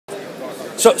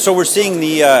So we're seeing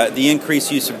the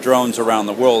increased use of drones around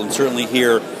the world, and certainly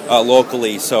here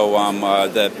locally. So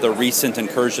the recent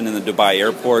incursion in the Dubai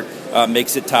airport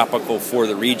makes it topical for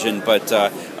the region. But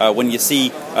when you see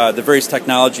the various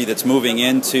technology that's moving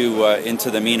into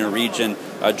the MENA region,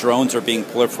 drones are being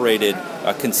proliferated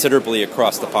considerably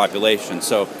across the population.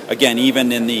 So again,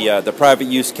 even in the private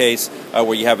use case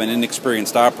where you have an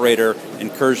inexperienced operator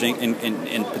incursioning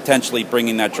and potentially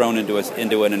bringing that drone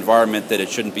into an environment that it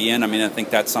shouldn't be in, I mean, I think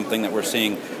that's something that we're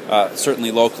seeing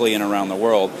certainly locally and around the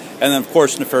world. And then, of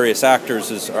course, nefarious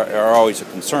actors are always a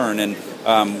concern. And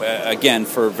again,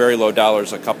 for very low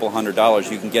dollars, a couple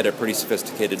 $100, you can get a pretty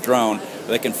sophisticated drone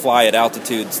that can fly at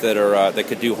altitudes that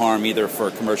could do harm either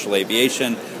for commercial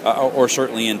aviation or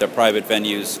certainly into private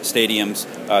venues, stadiums,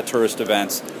 tourist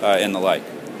events, and the like.